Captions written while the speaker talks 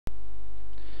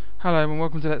Hello and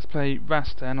welcome to Let's Play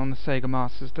Rastan on the Sega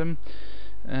Master System.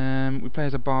 We play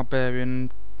as a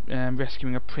barbarian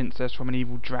rescuing a princess from an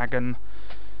evil dragon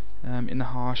in the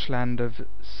harsh land of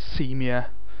Semia.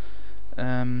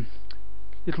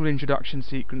 Little introduction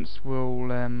sequence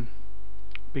will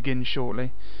begin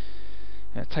shortly.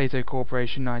 Taito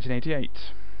Corporation, 1988.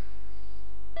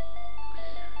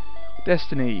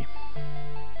 Destiny.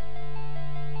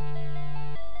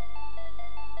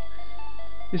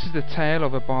 This is the tale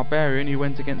of a barbarian who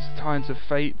went against the tides of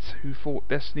fate, who fought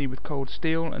destiny with cold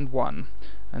steel and won.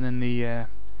 And then the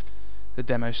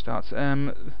demo starts. There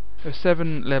are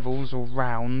 7 levels or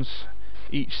rounds,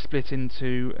 each split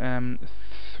into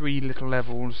 3 little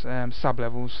levels,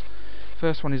 sub-levels.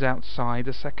 First one is outside,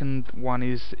 the second one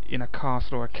is in a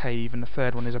castle or a cave, and the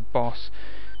third one is a boss.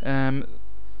 The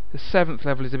 7th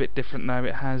level is a bit different though.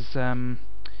 It has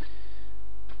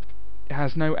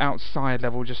no outside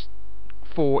level, just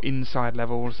 4 inside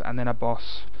levels and then a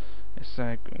boss. It's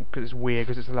because it's weird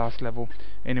because it's the last level.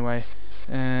 Anyway,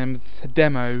 the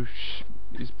demo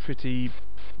is pretty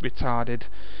retarded.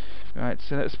 Right,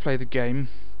 so let's play the game.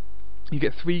 You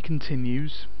get 3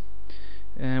 continues,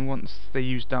 and once they're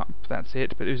used up, that's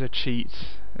it. But there's a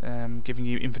cheat giving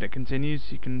you infinite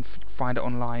continues. You can find it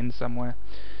online somewhere,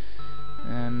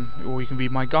 or you can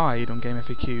read my guide on Game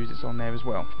FAQs. It's on there as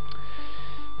well.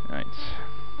 Right.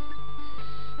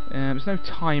 There's no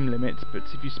time limit, but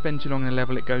if you spend too long in a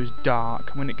level it goes dark,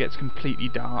 and when it gets completely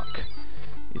dark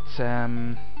it's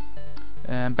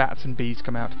bats and bees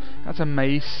come out. That's a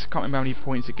mace, can't remember how many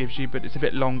points it gives you, but it's a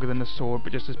bit longer than the sword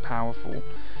but just as powerful.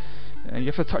 You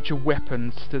have to touch your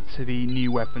weapons to the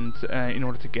new weapons in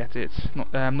order to get it,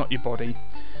 not your body.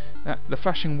 The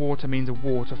flashing water means a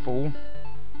waterfall.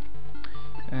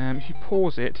 If you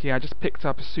pause it, yeah, I just picked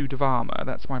up a suit of armour,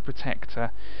 that's my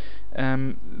protector.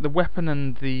 The weapon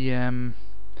and the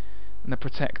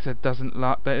protector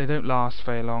they don't last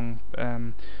very long.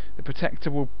 The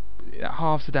protector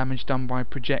halves the damage done by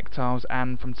projectiles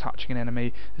and from touching an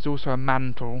enemy. There's also a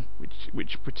mantle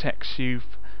which protects you,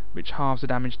 which halves the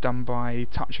damage done by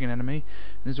touching an enemy.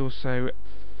 There's also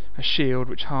a shield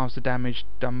which halves the damage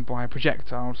done by a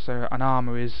projectile. So an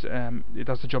armour it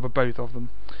does the job of both of them.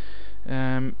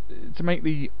 To make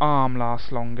the arm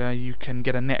last longer, you can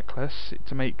get a necklace.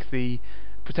 To make the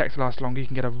protector last longer, you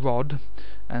can get a rod,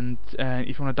 and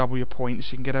if you want to double your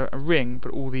points, you can get a ring.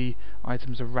 But all the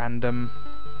items are random,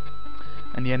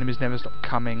 and the enemies never stop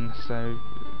coming, so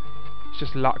it's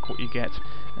just luck what you get.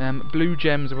 Blue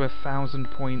gems are worth 1,000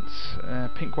 points,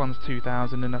 pink ones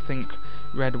 2,000, and I think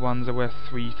red ones are worth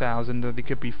 3,000, or they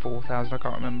could be 4,000, I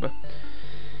can't remember.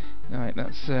 Alright,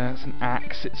 that's an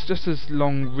axe. It's just as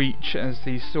long reach as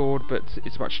the sword, but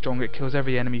it's much stronger. It kills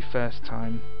every enemy first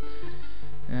time.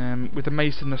 With the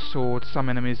mace and the sword, some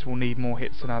enemies will need more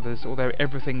hits than others, although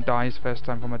everything dies first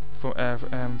time from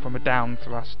a down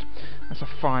thrust. That's a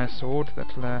fire sword.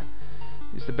 That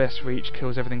is the best reach,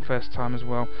 kills everything first time as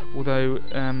well. Although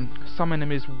some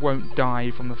enemies won't die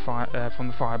from the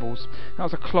fireballs. That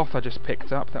was a cloth I just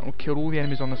picked up. That will kill all the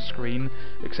enemies on the screen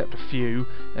except a few.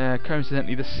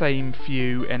 Coincidentally, the same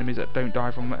few enemies that don't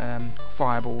die from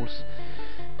fireballs.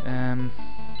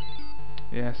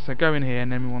 Yeah, so go in here, and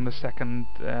then we're on the second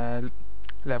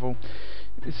level.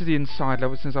 This is the inside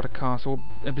level. It's inside a castle.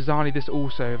 Bizarrely, this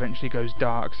also eventually goes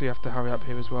dark, so you have to hurry up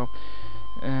here as well.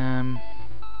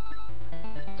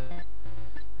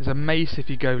 There's a mace if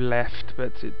you go left,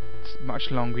 but it's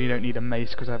much longer. You don't need a mace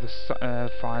because I have a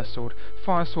fire sword.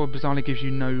 Fire sword bizarrely gives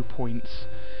you no points.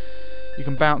 You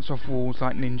can bounce off walls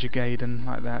like Ninja Gaiden,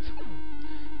 like that.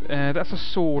 That's a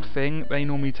sword thing. They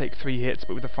normally take 3 hits,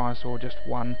 but with a fire sword, just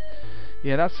 1.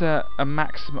 Yeah, that's a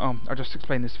maximum. Oh, I'll just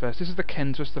explain this first. This is the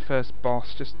Kentus, the first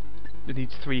boss. It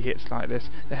needs 3 hits like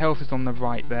this. The health is on the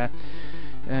right there.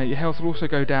 Your health will also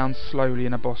go down slowly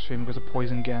in a boss room because of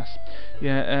poison gas.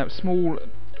 Yeah, small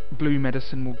blue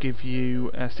medicine will give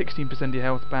you 16% of your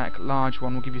health back. Large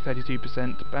one will give you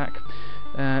 32% back.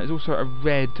 There's also a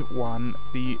red one.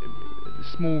 The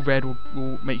small red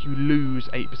will make you lose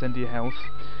 8% of your health,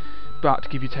 but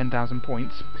give you 10,000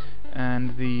 points.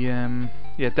 And the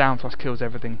down thrust kills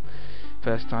everything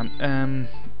first time.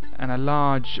 And a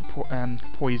large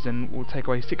poison will take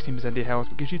away 16% of your health,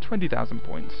 but gives you 20,000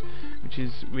 points, which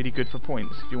is really good for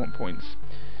points if you want points.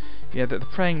 Yeah, the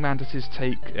praying mantises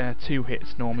take 2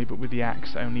 hits normally, but with the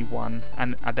axe only 1,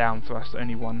 and a down thrust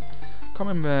only 1. Can't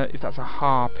remember if that's a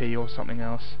harpy or something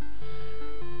else.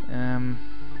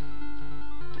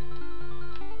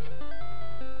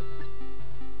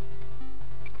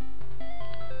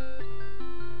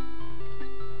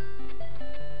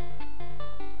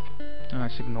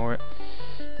 Let's ignore it.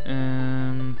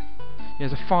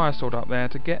 There's a fire sword up there.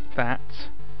 To get that,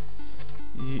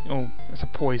 oh, that's a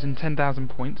poison, 10,000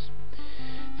 points.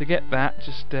 To get that,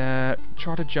 just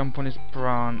try to jump on his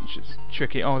branch. It's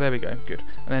tricky. Oh, there we go, good.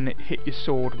 And then hit your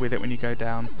sword with it when you go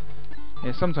down.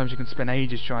 Yeah, sometimes you can spend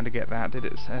ages trying to get that. Did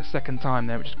it a second time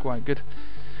there, which is quite good.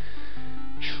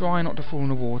 Try not to fall in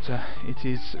the water. It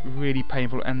is really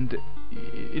painful, and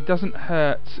it doesn't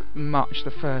hurt much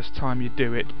the first time you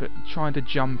do it, but trying to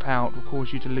jump out will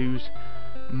cause you to lose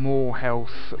more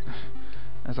health,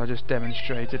 as I just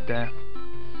demonstrated there.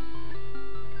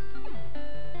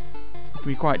 It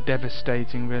can be quite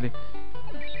devastating, really.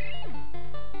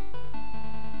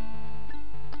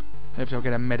 Hopefully I'll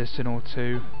get a medicine or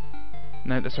two.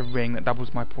 No, that's a ring, that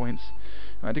doubles my points.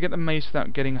 Right, to get the mace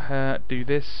without getting hurt, do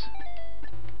this.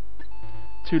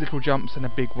 2 little jumps and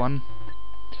a big one,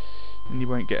 and you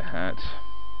won't get hurt.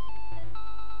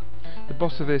 The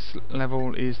boss of this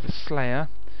level is the Slayer.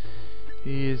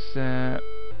 He's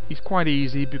quite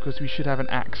easy because we should have an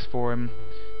axe for him.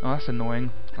 Oh, that's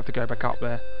annoying. I have to go back up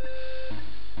there.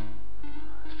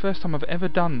 First time I've ever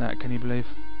done that, can you believe?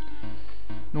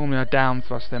 Normally I down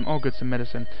thrust them. Oh, good, some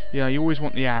medicine. Yeah, you always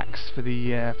want the axe for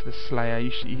the Slayer.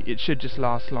 It should just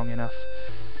last long enough.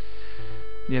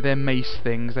 Yeah, they're mace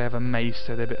things. They have a mace,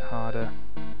 so they're a bit harder.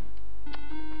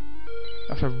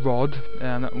 That's a rod,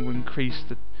 and that will increase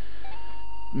the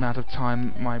amount of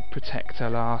time my protector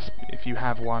lasts if you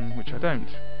have one, which I don't.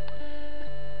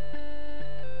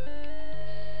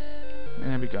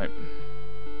 There we go.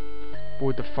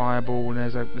 Avoid the fireball.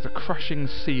 There's a crushing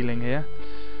ceiling here.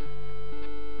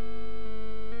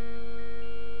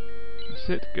 That's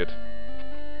it. Good.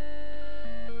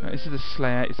 Now, this is the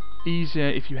Slayer. It's easier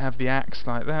if you have the axe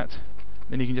like that.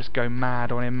 Then you can just go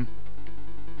mad on him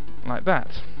like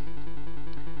that.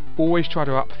 Always try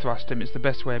to up thrust him. It's the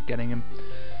best way of getting him.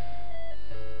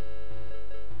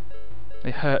 They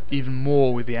hurt even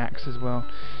more with the axe as well.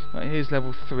 Right, here's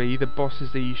level 3. The boss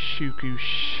is the Shuku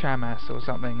Shamas or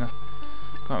something. I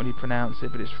can't really pronounce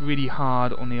it, but it's really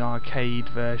hard on the arcade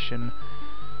version.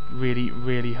 Really,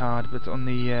 really hard. But on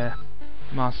the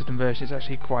Master System version, it's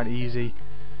actually quite easy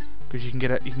because you can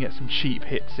get some cheap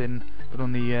hits in. But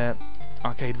on the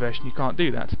arcade version, you can't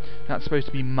do that. That's supposed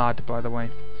to be mud, by the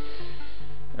way.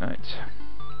 Right.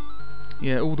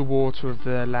 Yeah, all the water of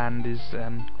the land is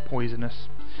poisonous.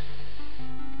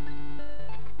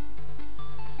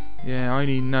 Yeah, I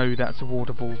only know that's a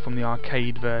waterfall from the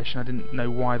arcade version. I didn't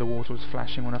know why the water was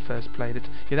flashing when I first played it.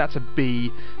 Yeah, that's a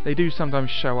bee. They do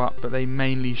sometimes show up, but they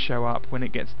mainly show up when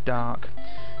it gets dark.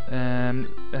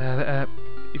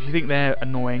 If you think they're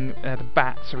annoying, the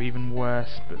bats are even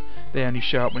worse, but they only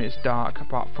show up when it's dark,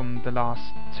 apart from the last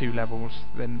 2 levels.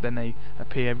 Then they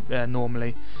appear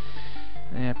normally.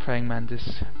 Yeah, praying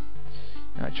mantis.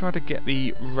 I try to get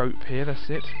the rope here, that's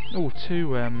it. Oh,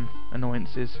 2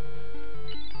 annoyances.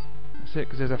 That's it,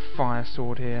 because there's a fire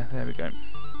sword here. There we go.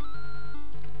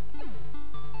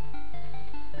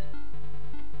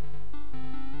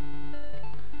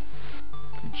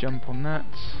 Jump on that.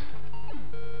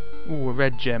 Ooh, a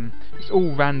red gem. It's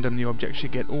all random, the objects you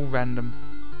get, all random.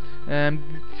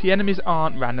 The enemies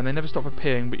aren't random, they never stop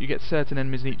appearing, but you get certain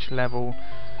enemies in each level.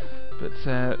 But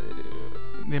the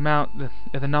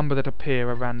number that appear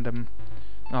are random.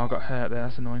 Oh, I got hurt there,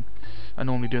 that's annoying. I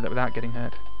normally do that without getting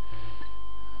hurt.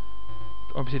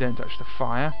 Obviously don't touch the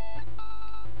fire.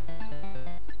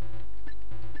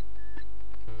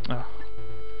 Oh.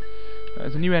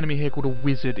 There's a new enemy here called a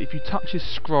wizard. If you touch his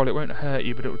scroll, it won't hurt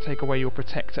you, but it will take away your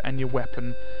protector and your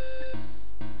weapon.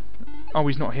 Oh,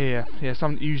 he's not here. Yeah,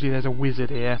 usually there's a wizard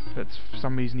here, but for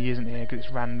some reason he isn't here because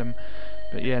it's random.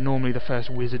 But yeah, normally the first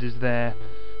wizard is there.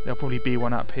 There'll probably be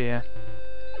one up here.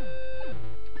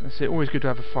 That's it. Always good to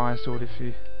have a fire sword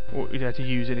or to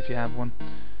use it if you have one.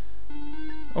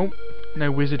 Oh,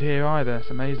 no wizard here either. It's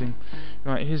amazing.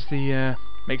 Right, here's the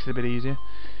makes it a bit easier.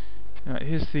 Right,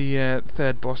 here's the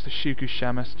third boss, the Shuku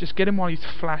Shamas. Just get him while he's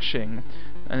flashing,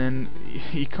 and then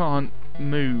he can't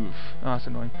move. Oh, that's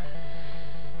annoying.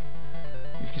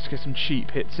 You just get some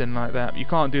cheap hits in like that. But you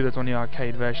can't do that on the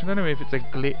arcade version. I don't know if it's a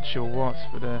glitch or what,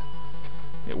 but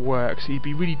it works. It'd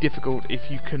be really difficult if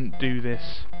you couldn't do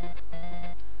this.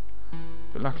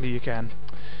 But luckily you can.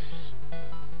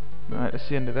 Right, that's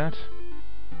the end of that.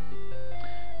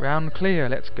 Round clear.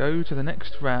 Let's go to the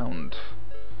next round.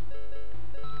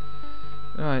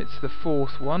 Right, it's the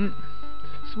 4th one.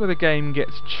 This is where the game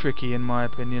gets tricky, in my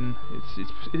opinion.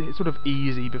 It's sort of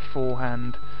easy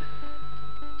beforehand.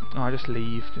 Oh, just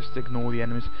leave. Just ignore the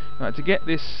enemies. Right, to get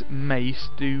this mace,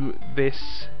 do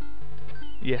this.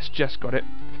 Yes, just got it.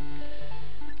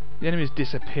 The enemies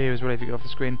disappear as well if you get off the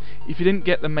screen. If you didn't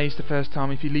get the mace the first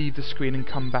time, if you leave the screen and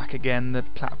come back again, the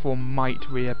platform might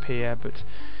reappear, but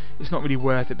it's not really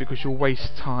worth it because you'll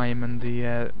waste time and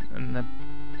the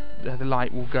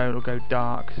light will go. It'll go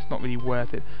dark. It's not really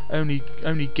worth it. Only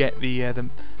get the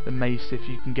mace if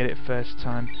you can get it first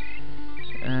time.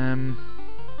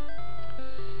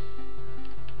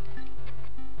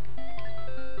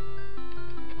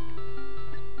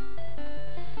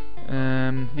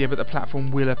 Yeah, but the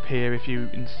platform will appear if you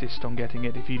insist on getting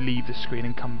it, if you leave the screen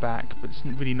and come back, but it's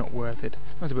really not worth it.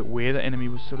 That was a bit weird, that enemy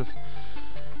was sort of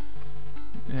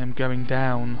going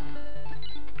down,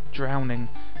 drowning.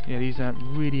 Yeah, these are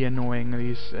really annoying,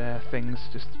 these things.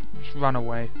 Just run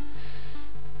away,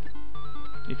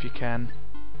 if you can.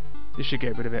 This should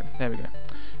get rid of it. There we go.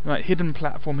 Right, hidden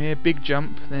platform here, big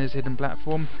jump, there's hidden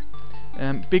platform.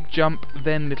 Big jump,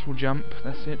 then little jump,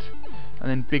 that's it. And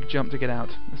then big jump to get out,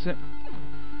 that's it.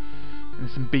 And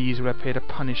some bees will appear to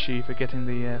punish you for getting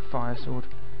the fire sword.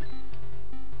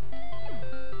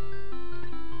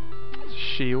 It's a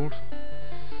shield.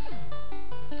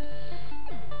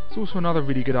 It's also another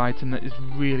really good item that is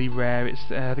really rare. It's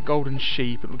the golden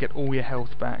sheep. It will get all your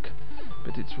health back,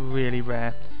 but it's really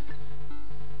rare.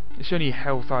 It's the only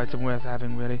health item worth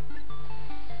having, really.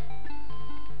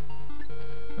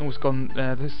 Almost gone.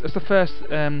 That's the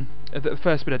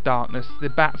first bit of darkness. The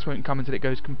bats won't come until it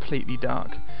goes completely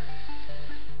dark.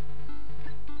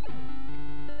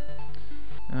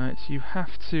 Alright, so you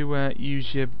have to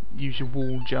use your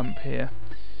wall jump here.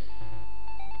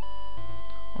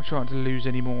 I'll try not to lose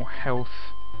any more health.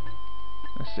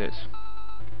 That's it.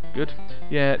 Good.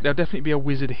 Yeah, there'll definitely be a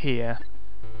wizard here.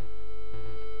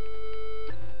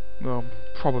 Well,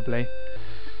 probably.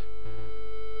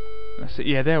 That's it.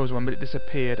 Yeah, there was one, but it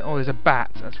disappeared. Oh, there's a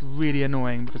bat. That's really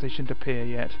annoying because they shouldn't appear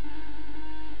yet.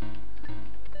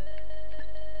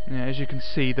 Yeah, as you can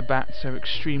see, the bats are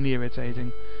extremely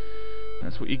irritating.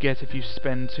 That's what you get if you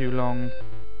spend too long.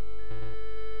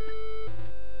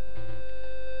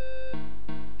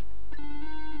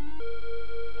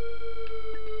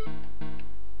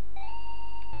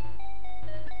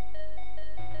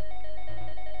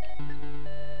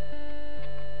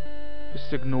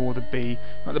 Just ignore the bee.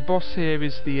 Right, the boss here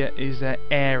is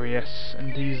Arius,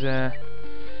 and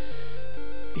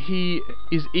he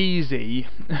is easy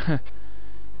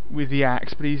with the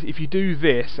axe, but if you do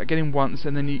this, I get him once,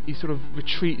 and then he sort of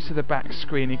retreats to the back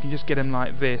screen. You can just get him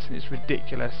like this, and it's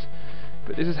ridiculous.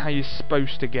 But this is how you're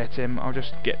supposed to get him. I'll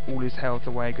just get all his health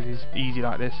away because he's easy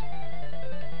like this.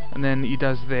 And then he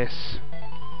does this.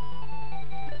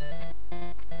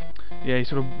 Yeah, he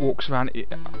sort of walks around.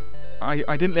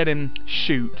 I didn't let him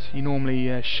shoot. He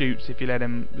normally shoots if you let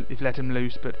him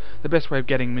loose. But the best way of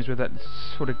getting him is with that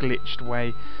sort of glitched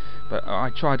way. But I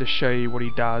tried to show you what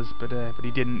he does, but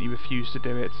he didn't. He refused to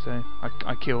do it, so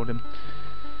I killed him.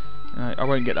 I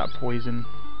won't get that poison.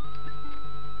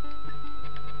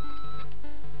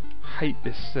 Hate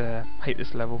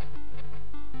this level.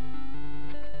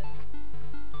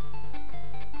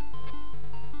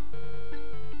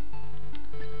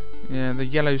 Yeah, the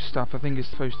yellow stuff I think is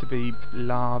supposed to be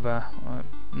lava.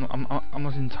 I'm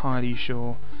not entirely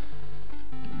sure.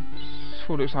 It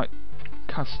sort of looks like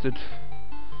custard.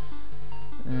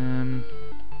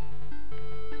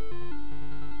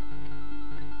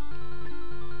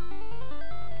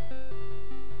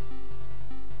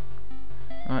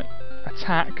 Right,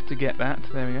 attack to get that.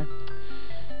 There we go.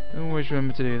 Always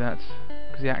remember to do that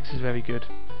because the axe is very good.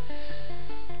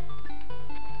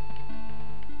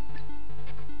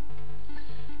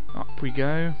 Up we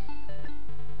go.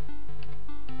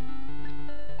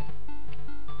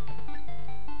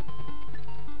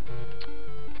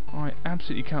 I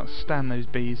absolutely can't stand those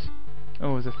bees.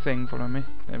 Oh, there's a thing following me.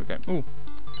 There we go. Oh,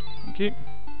 thank you.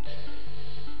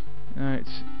 Right,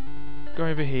 go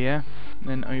over here,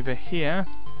 then over here,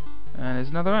 and there's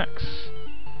another axe,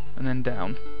 and then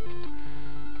down.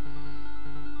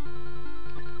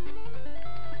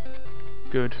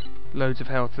 Good. Loads of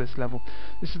health this level.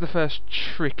 This is the first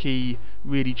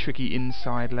really tricky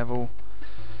inside level.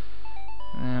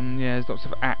 Yeah, there's lots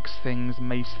of axe things,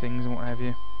 mace things, and what have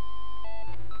you.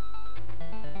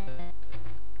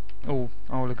 Oh,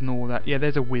 I'll ignore that. Yeah,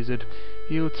 there's a wizard.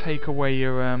 He'll take away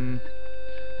your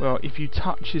well, if you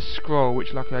touch his scroll,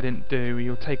 which luckily I didn't do,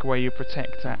 he'll take away your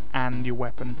protector and your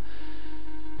weapon.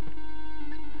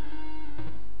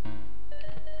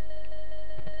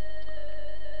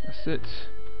 That's it.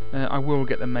 I will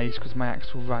get the mace because my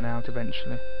axe will run out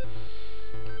eventually.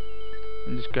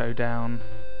 And just go down.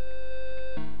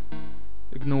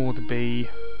 Ignore the bee.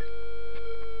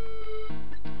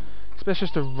 It's best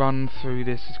just to run through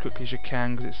this as quickly as you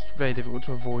can, because it's very difficult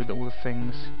to avoid all the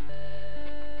things.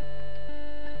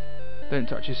 Don't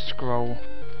touch his scroll.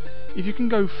 If you can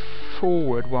go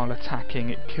forward while attacking,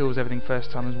 it kills everything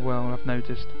first time as well, I've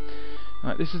noticed.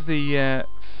 Right, this is the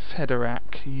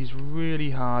Federak. He's really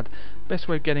hard. Best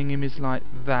way of getting him is like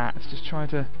that. Just try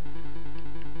to...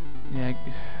 yeah,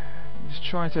 just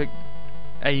try to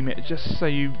aim it just so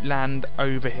you land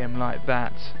over him like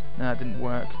that. No, that didn't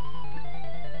work.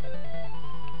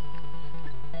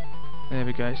 There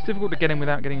we go. It's difficult to get him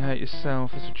without getting hurt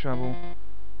yourself. That's the trouble.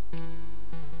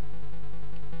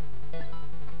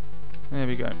 There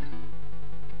we go.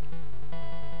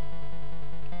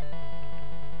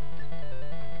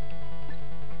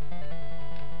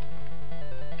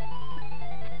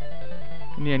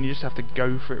 In the end, you just have to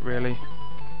go for it, really.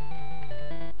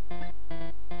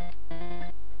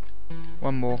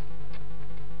 One more.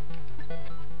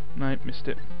 No, missed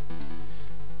it.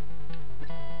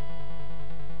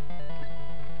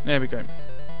 There we go.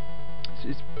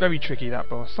 It's very tricky, that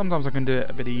boss. Sometimes I can do it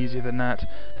a bit easier than that,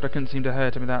 but I couldn't seem to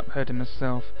hurt him without hurting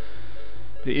myself.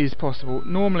 But it is possible.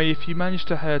 Normally, if you manage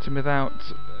to hurt him without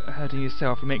hurting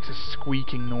yourself, he makes a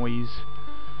squeaking noise.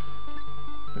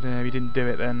 But he didn't do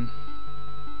it then.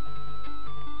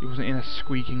 He wasn't in a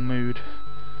squeaking mood.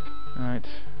 Alright,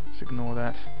 let's ignore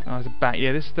that. Oh, there's a bat.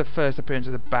 Yeah, this is the first appearance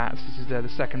of the bats. This is the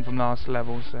second from last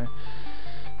level, so...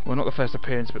 well, not the first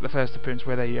appearance, but the first appearance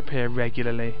where they appear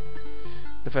regularly.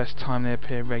 The first time they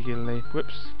appear regularly.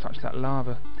 Whoops, touched that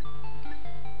lava.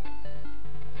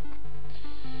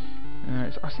 I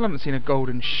still haven't seen a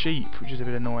golden sheep, which is a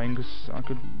bit annoying, because I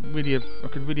could really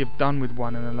have done with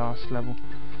one in the last level.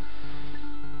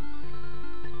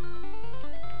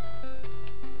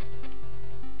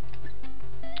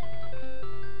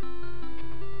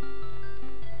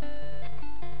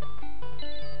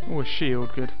 Oh, a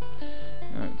shield, good.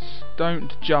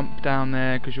 Don't jump down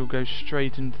there, because you'll go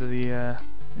straight into the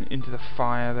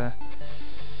fire there.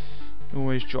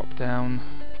 Always drop down.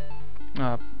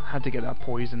 Had to get that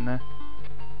poison there.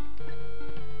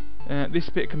 This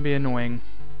bit can be annoying.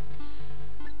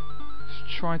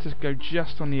 Just try to go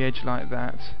just on the edge like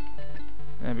that.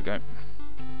 There we go.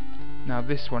 Now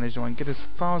this one is annoying. Get as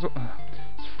far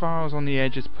as on the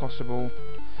edge as possible.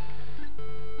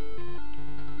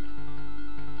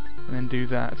 And then do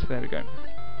that. There we go.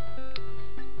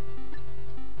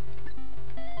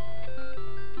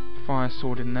 Fire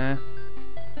sword in there.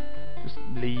 Just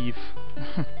leave.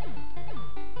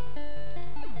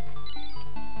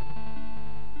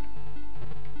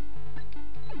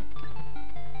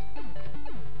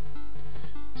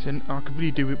 So I could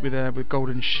really do it with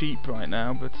golden sheep right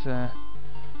now, but they're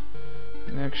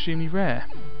extremely rare.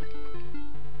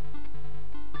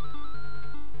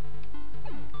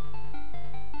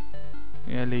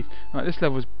 Yeah, leave. Right, this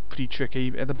level is pretty tricky.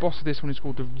 The boss of this one is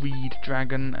called the Reed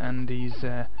Dragon, and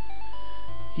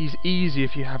he's easy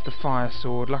if you have the fire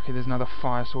sword. Luckily there's another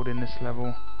fire sword in this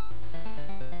level.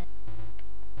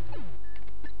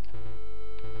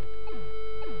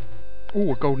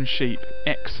 Oh, a golden sheep.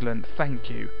 Excellent, thank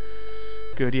you.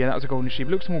 Good, yeah, that was a golden sheep.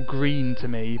 It looks more green to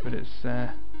me, but it's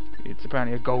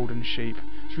apparently a golden sheep.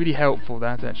 It's really helpful,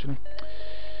 that, actually.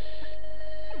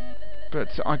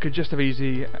 But I could just have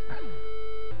easily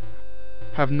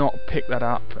have not picked that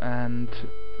up, and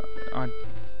I'd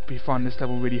be finding this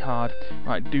level really hard.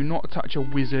 Right, do not touch a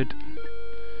wizard,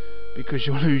 because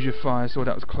you'll lose your fire sword.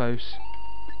 That was close.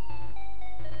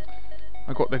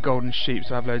 I got the golden sheep,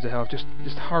 so I have loads of health. Just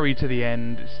hurry to the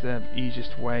end. It's the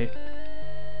easiest way.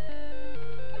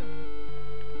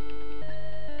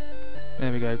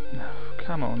 There we go.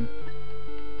 Come on.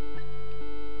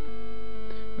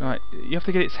 Right, you have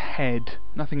to get its head.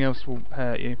 Nothing else will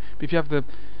hurt you. But if you have the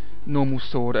normal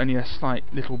sword, only a slight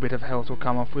little bit of health will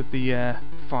come off. With the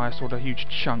fire sword, a huge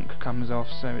chunk comes off.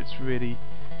 So it's really,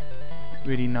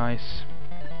 really nice.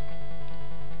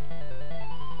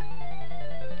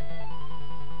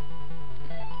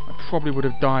 I probably would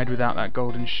have died without that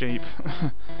golden sheep.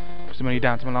 Because I'm only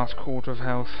down to my last quarter of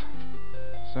health.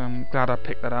 So I'm glad I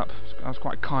picked that up. I was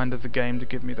quite kind of the game to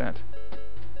give me that.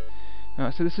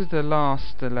 So this is the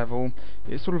last level.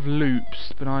 It sort of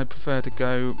loops, but I prefer to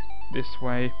go this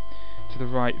way to the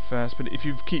right first. But if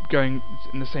you keep going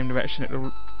in the same direction,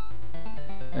 it'll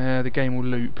the game will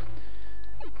loop.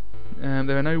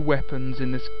 There are no weapons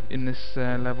in this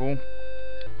level.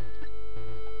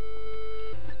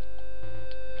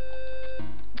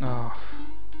 Oh.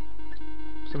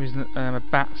 For some reason, a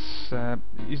bat's...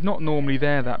 he's not normally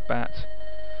there, that bat.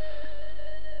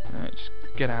 Just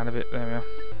get out of it. There we are.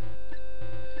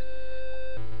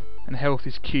 And health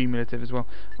is cumulative as well.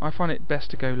 I find it best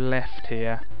to go left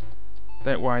here,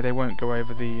 Don't worry, they won't go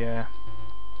over the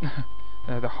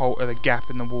the gap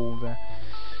in the wall there.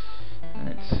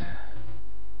 Right.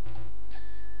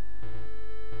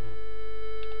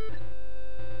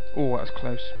 Oh, that was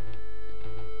close.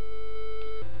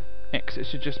 Exit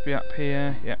should just be up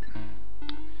here. Yep.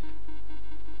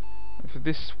 And for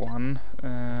this one,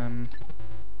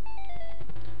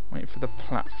 wait for the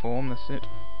platform. That's it.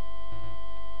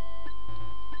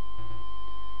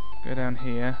 Go down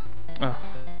here. Oh,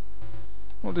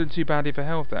 not doing too badly for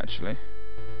health actually.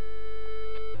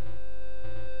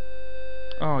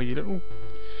 Oh, you little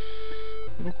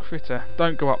critter.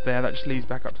 Don't go up there, that just leads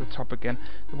back up to the top again.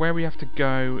 Where we have to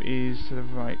go is to the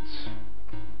right.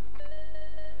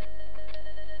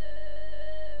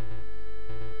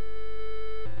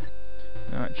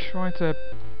 Alright, try to...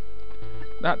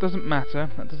 That doesn't matter,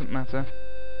 because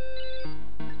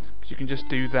you can just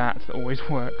do that, that always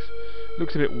works.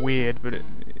 Looks a bit weird, but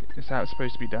it's how it's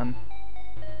supposed to be done.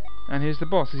 And here's the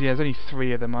boss. Yeah, there's only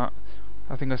 3 of them. I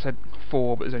think I said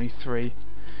 4, but there's only 3.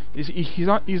 He's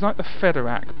like the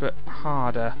Federac, but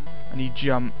harder, and he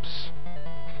jumps.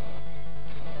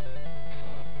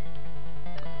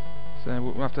 So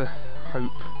we'll have to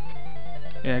hope.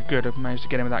 Yeah, good. I've managed to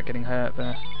get him without getting hurt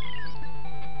there.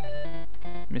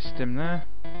 Missed him there.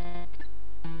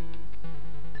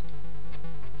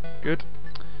 Good.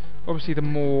 Obviously, the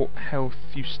more health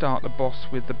you start the boss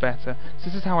with, the better. So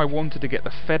this is how I wanted to get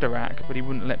the Federac, but he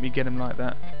wouldn't let me get him like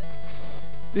that.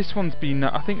 This one's been...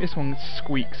 I think this one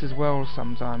squeaks as well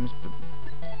sometimes, but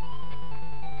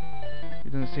he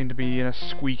doesn't seem to be in a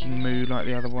squeaking mood like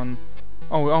the other one.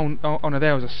 Oh no,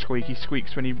 there was a squeak. He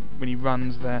squeaks when he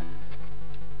runs there.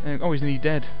 Oh, he's nearly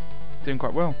dead. Doing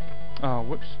quite well. Oh,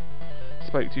 whoops.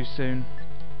 Spoke too soon.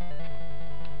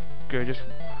 Good, just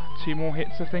 2 more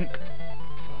hits, I think.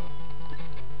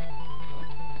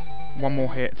 1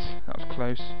 more hit. That was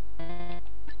close.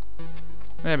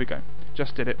 There we go.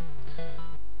 Just did it.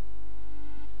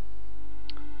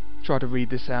 Try to read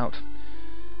this out.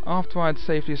 After I had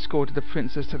safely escorted the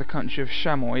princess to the country of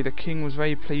Chamois, the king was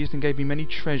very pleased and gave me many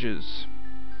treasures.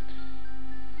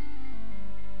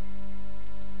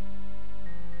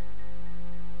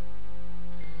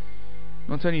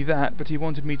 Not only that, but he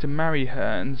wanted me to marry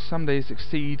her and someday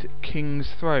succeed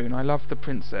king's throne. I loved the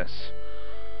princess.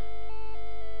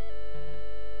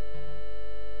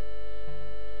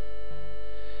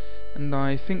 And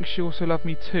I think she also loved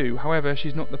me too. However,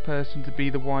 she's not the person to be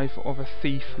the wife of a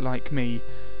thief like me.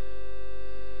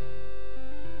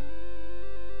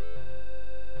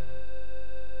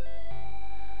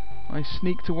 I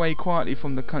sneaked away quietly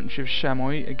from the country of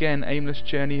Chamois. Again, aimless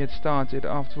journey had started.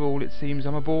 After all, it seems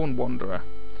I'm a born wanderer.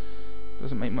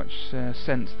 Doesn't make much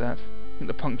sense, that. I think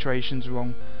the punctuation's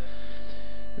wrong.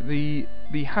 The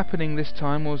happening this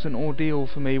time was an ordeal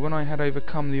for me. When I had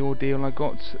overcome the ordeal, I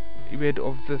got rid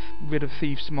of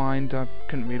thief's mind. I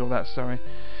couldn't read all that, sorry.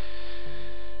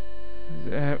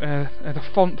 The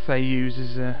font they use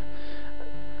is...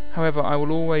 However, I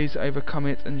will always overcome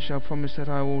it and shall promise that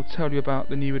I will tell you about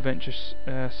the new adventure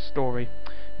story.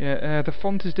 Yeah, the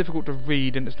font is difficult to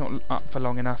read and it's not up for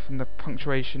long enough, and the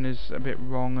punctuation is a bit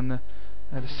wrong, and the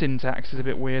syntax is a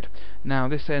bit weird. Now,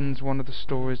 this ends one of the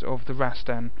stories of the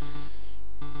Rastan.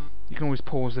 You can always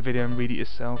pause the video and read it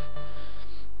yourself.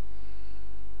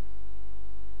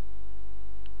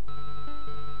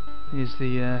 Here's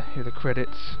here are the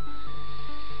credits,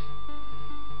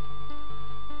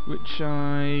 which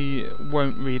I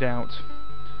won't read out,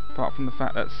 apart from the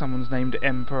fact that someone's named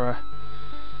Emperor.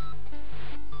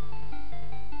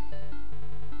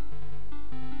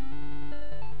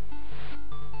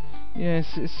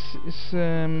 Yes, it's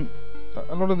a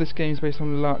lot of this game is based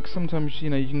on luck. Sometimes you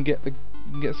can get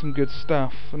some good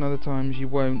stuff, and other times you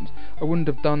won't. I wouldn't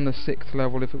have done the 6th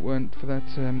level if it weren't for that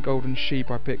golden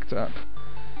sheep I picked up.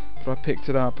 But I picked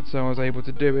it up, and so I was able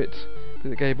to do it.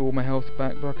 But it gave all my health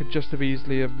back. But I could just have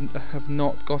easily have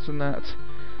not gotten that,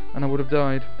 and I would have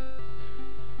died.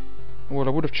 Well,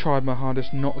 I would have tried my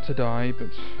hardest not to die,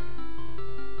 but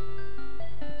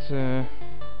I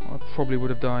probably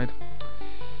would have died.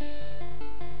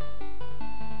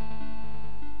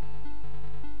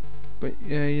 But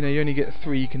yeah, you only get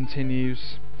 3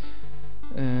 continues.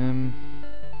 You can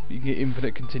get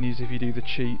infinite continues if you do the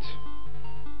cheat.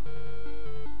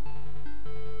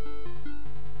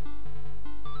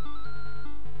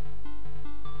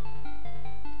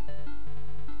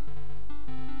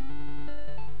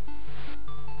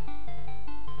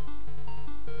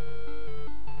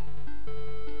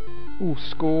 Ooh,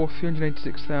 score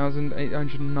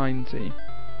 386,890.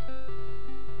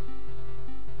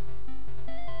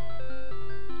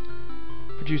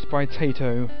 Produced by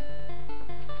Tato.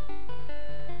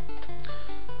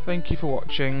 thank you for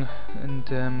watching,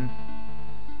 and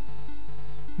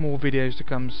more videos to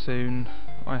come soon,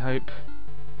 I hope.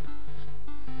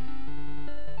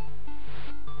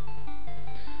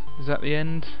 Is that the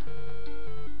end?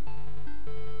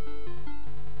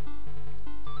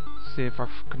 See if I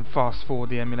can fast forward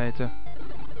the emulator.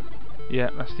 Yeah,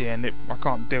 that's the end. I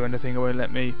can't do anything, it won't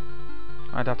let me.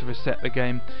 I'd have to reset the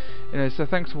game. Anyway, so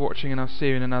thanks for watching, and I'll see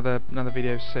you in another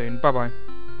video soon. Bye bye.